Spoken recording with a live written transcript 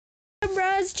on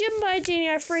bros,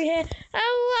 Jimbo1803 here, and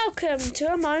welcome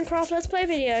to a Minecraft Let's Play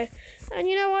video. And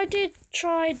you know, I did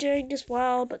try doing this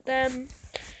well, but then,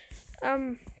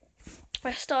 I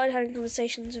started having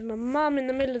conversations with my mum in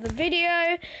the middle of the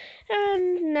video,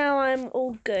 and now I'm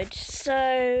all good.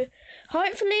 So,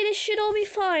 hopefully this should all be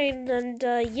fine, and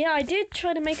yeah, I did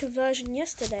try to make a version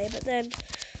yesterday, but then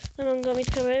my mum got me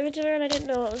to come over to her, and I didn't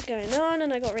know what was going on,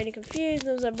 and I got really confused,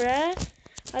 and I was like, bruh,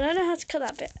 I don't know how to cut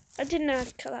that bit. I didn't know how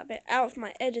to cut that bit out of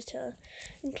my editor,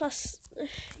 and plus,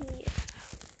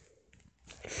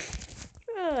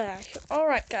 yeah.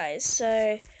 Alright guys, so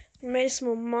I made a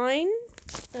small mine.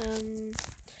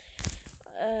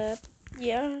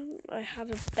 Yeah, I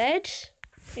have a bed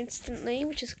instantly,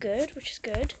 which is good,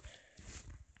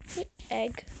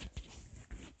 Egg.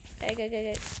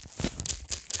 Egg.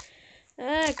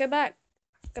 Ah, go back.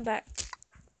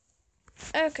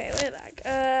 Okay, we're back.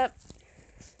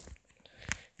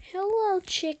 Hello,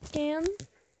 chicken.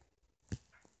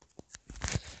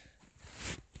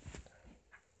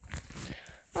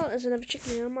 Oh, there's another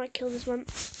chicken here. I might kill this one.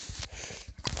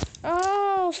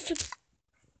 Oh,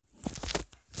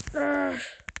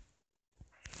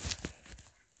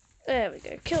 there we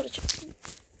go. Kill the chicken.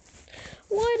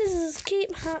 Why does this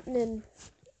keep happening?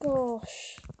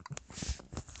 Gosh.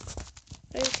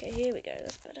 Okay, here we go.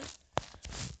 That's better.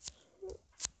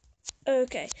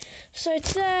 Okay, so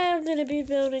today I'm going to be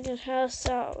building a house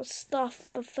out of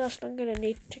stuff, but first I'm going to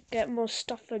need to get more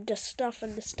stuff for the stuff,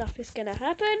 and the stuff is going to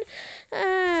happen,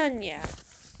 and yeah.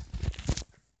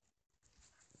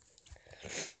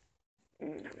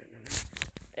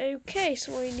 Okay,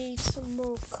 so I need some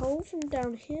more coal from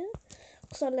down here,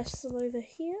 because I left some over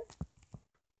here.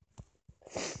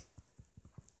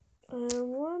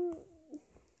 1,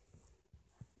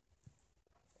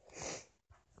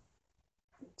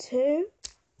 2.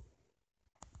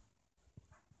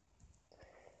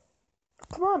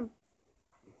 Come on.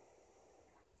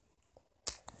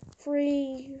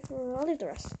 3. I'll leave the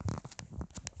rest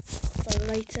for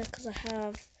later because I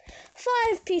have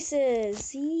 5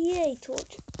 pieces. Yay,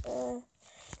 torch.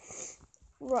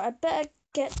 Right, I better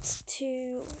get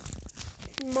to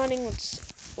mining.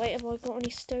 Wait, have I got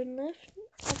any stone left?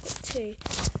 I've got 2.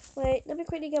 Wait, let me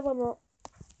quickly get one more.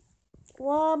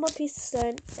 One more piece of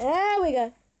stone. There we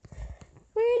go.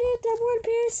 We need that one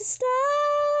piece of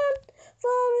stone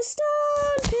for a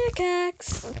stone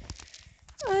pickaxe.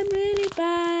 I'm really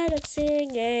bad at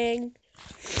singing.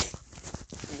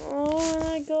 Oh, and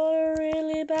I got a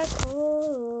really bad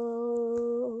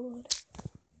cold.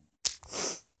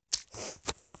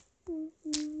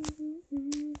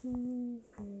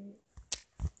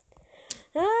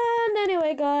 And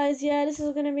anyway, guys, yeah, this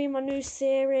is going to be my new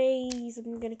series.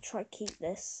 I'm going to try to keep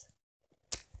this.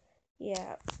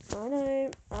 Yeah, I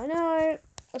know.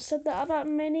 I've said that about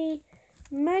many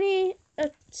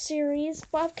series,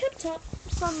 but I've kept up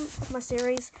some of my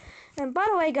series. And by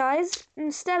the way, guys,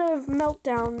 instead of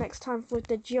Meltdown next time with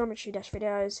the Geometry Dash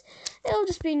videos, it'll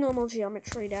just be normal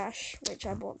Geometry Dash, which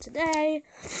I bought today,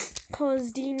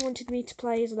 because Dean wanted me to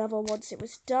play his level once it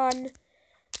was done.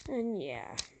 And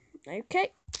yeah,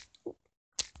 okay.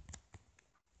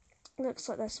 Looks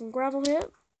like there's some gravel here.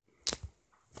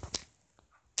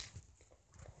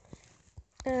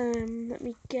 Let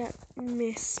me get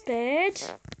my spade.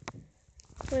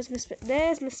 Where's my spade?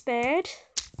 There's my spade.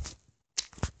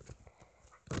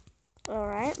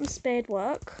 Alright, my spade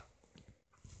work.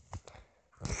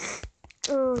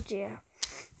 Oh dear.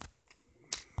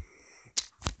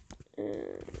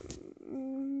 There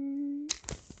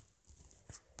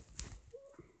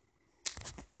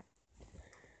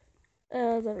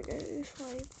we go. If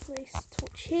I place a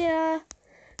torch here,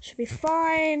 should be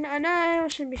fine. I know I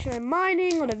shouldn't be showing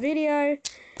mining on a video,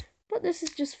 but this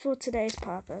is just for today's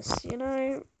purpose, you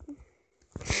know.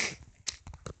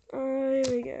 Here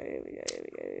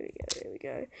we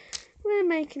go. We're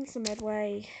making some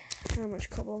headway. How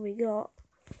much cobble we got?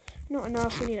 Not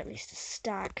enough. We need at least a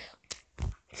stack.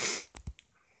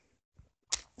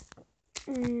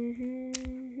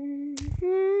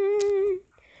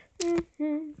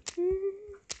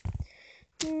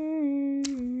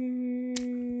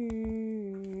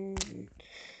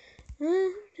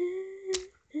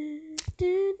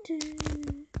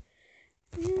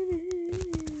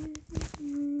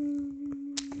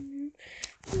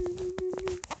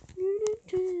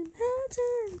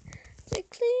 To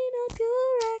clean up your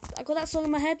act. I got that song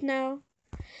in my head now.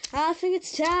 I think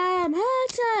it's time, high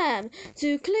time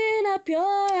to clean up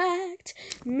your act.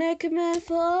 Make a man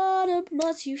for the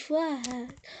months you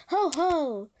flagged. Ho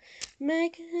ho,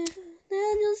 make it,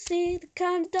 then you'll see the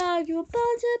kind of dog you were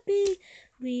born to be.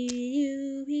 We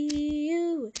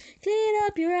you, clean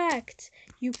up your act.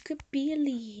 You could be a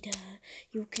leader.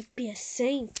 You could be a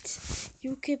saint.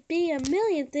 You could be a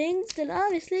million things that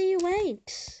obviously you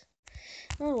ain't.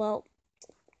 Oh well.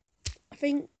 I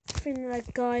think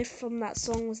that guy from that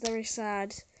song was very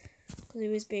sad because he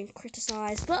was being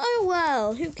criticised. But oh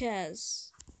well, who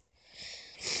cares?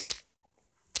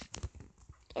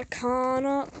 I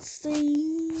cannot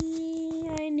see.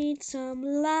 I need some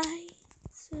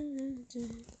lights. Dun,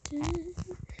 dun, dun,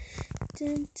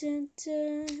 dun, dun, dun,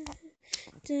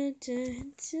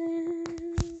 dun, dun,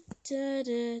 dun,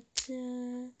 dun,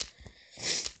 dun.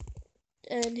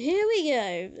 And here we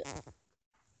go.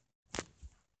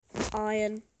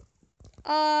 Iron.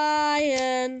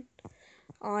 Iron.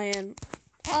 Iron.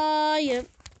 Iron.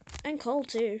 And coal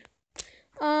too.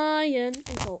 Iron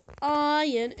and coal.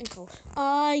 Iron and coal.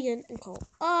 Iron and coal.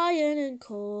 Iron and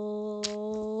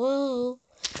coal.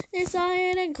 It's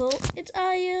iron and coal. It's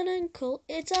iron and coal.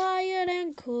 It's iron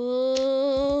and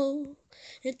coal.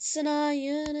 It's an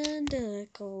iron and a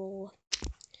coal.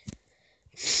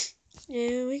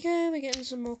 Here we go. We're getting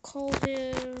some more coal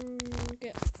here.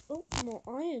 More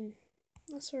iron.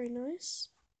 That's very nice.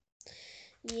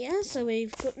 Yeah, so we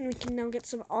can now get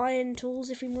some iron tools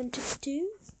if we wanted to.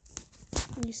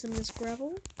 Use some of this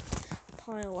gravel.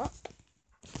 Pile up.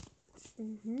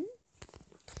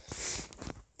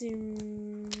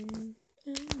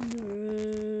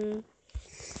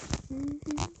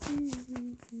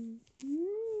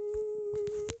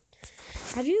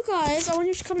 Have you guys, I want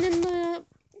you to comment in the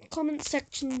comment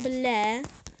section below,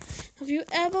 have you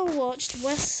ever watched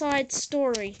West Side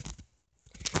Story?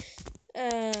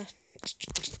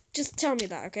 Just tell me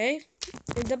that, okay?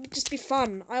 That would just be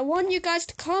fun. I want you guys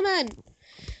to comment.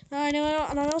 I know,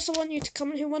 and I also want you to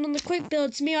comment who won on the quick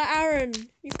builds, me or Aaron.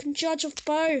 You can judge of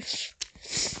both.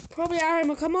 Probably Aaron,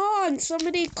 but come on,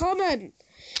 somebody comment.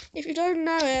 If you don't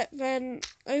know it, then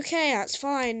okay, that's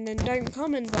fine, then don't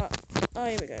comment, but... Oh,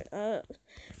 here we go.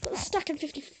 Got a stack in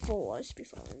 54, that should be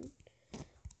fine.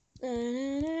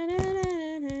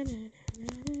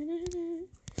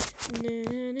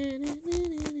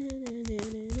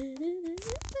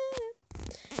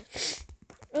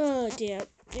 Oh dear,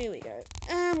 here we go.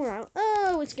 And we're out.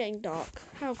 Oh, it's getting dark.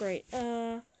 How great.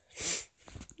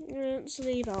 Let's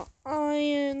leave our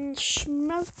iron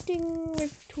smelting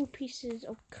with 2 pieces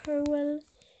of coal.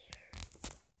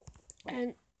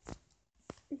 And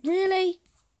really?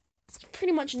 It's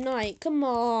pretty much night. Come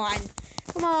on.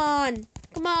 Come on.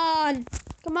 Come on.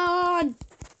 Come on.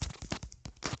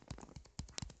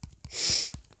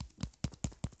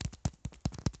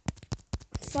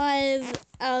 Five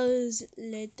hours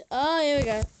later. Oh, here we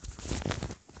go.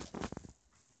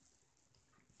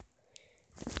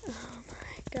 Oh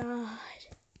my god.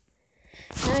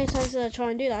 How many times did I try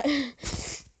and do that?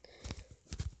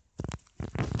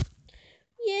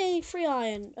 Yay, free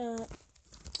iron.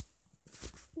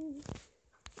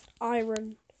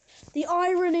 Iron. The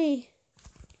irony.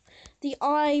 The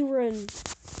irony.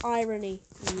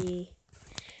 Yeah.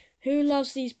 Who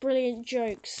loves these brilliant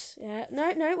jokes? Yeah.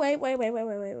 No, wait.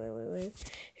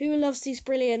 Who loves these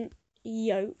brilliant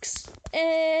yolks?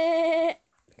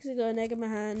 Because I got an egg in my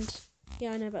hand.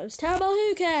 Yeah, I know, but it was terrible.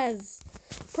 Who cares?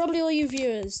 Probably all you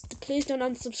viewers. Please don't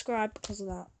unsubscribe because of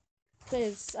that.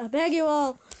 Please. I beg you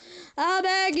all. I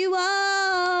beg you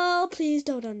all. Please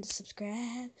don't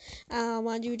unsubscribe. I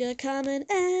want you to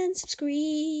comment and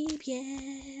subscribe.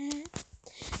 Yeah.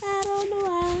 I don't know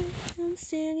why I'm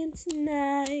singing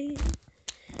tonight.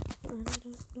 I don't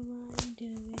know why I'm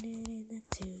doing it in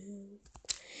that tune.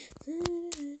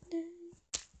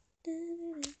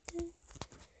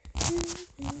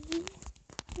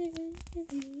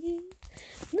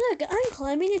 Look, I'm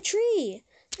climbing a tree.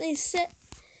 They said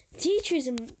teachers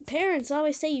and parents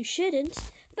always say you shouldn't,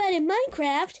 but in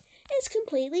Minecraft, it's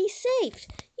completely safe.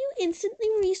 You instantly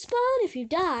respawn if you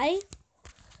die.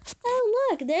 Oh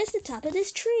look, there's the top of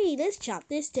this tree. Let's chop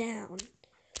this down.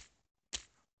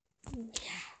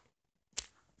 Yeah.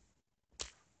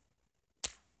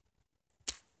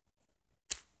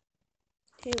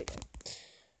 Here we go.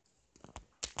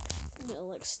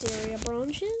 Little exterior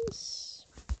branches.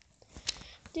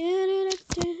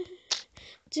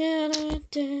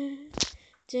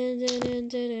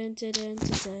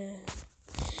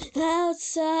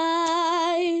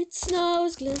 Outside, snow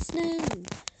is glistening.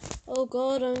 Oh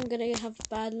god, I'm gonna have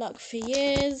bad luck for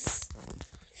years.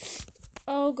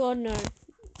 Oh god, no.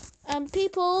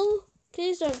 People,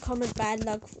 please don't comment bad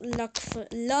luck for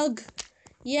lug.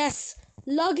 Yes,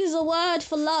 lug is a word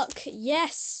for luck.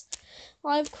 Yes,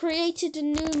 I've created a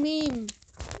new meme.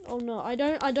 Oh no, I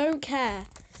don't care.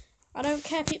 I don't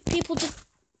care. People just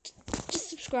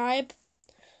subscribe.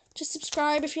 Just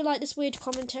subscribe if you like this weird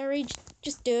commentary.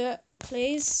 Just do it.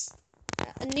 please.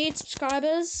 I need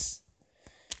subscribers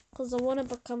because I want to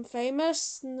become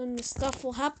famous, and then the stuff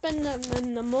will happen, and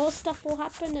then the more stuff will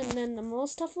happen, and then the more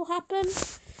stuff will happen.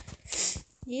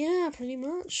 Yeah, pretty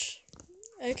much.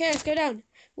 Okay, let's go down.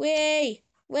 Way.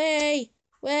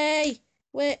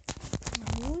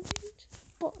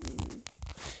 Button.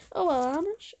 Oh well, how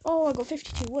much? Oh, I got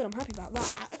 52 wood. I'm happy about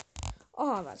that.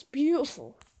 Oh, that's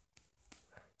beautiful.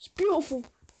 It's beautiful.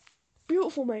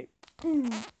 Beautiful, mate.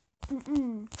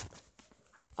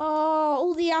 Oh,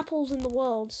 all the apples in the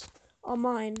world are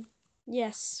mine.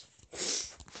 Yes.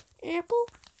 Apple.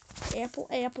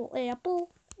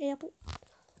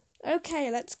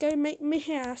 Okay, let's go make my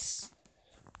house.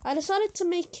 I decided to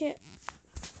make it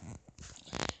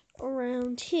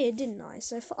around here, didn't I?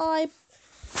 So if I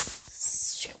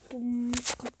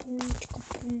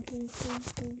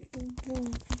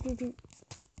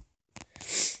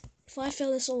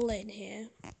fill this all in here.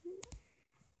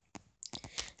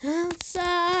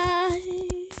 Outside,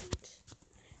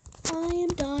 I am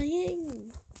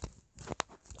dying.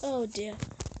 Oh dear.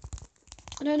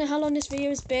 I don't know how long this video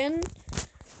has been,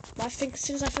 but I think as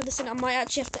soon as I fill this in, I might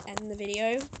actually have to end the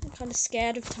video. I'm kind of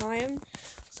scared of time.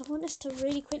 So I want this to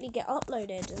really quickly get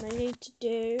uploaded, and I need to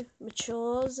do my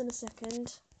chores in a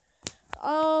second.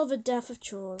 Oh, the death of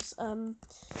chores.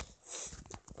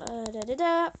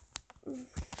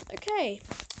 Okay,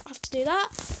 I have to do that.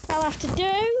 That'll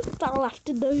have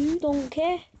to do. Don't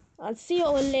care. I'll see you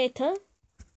all later.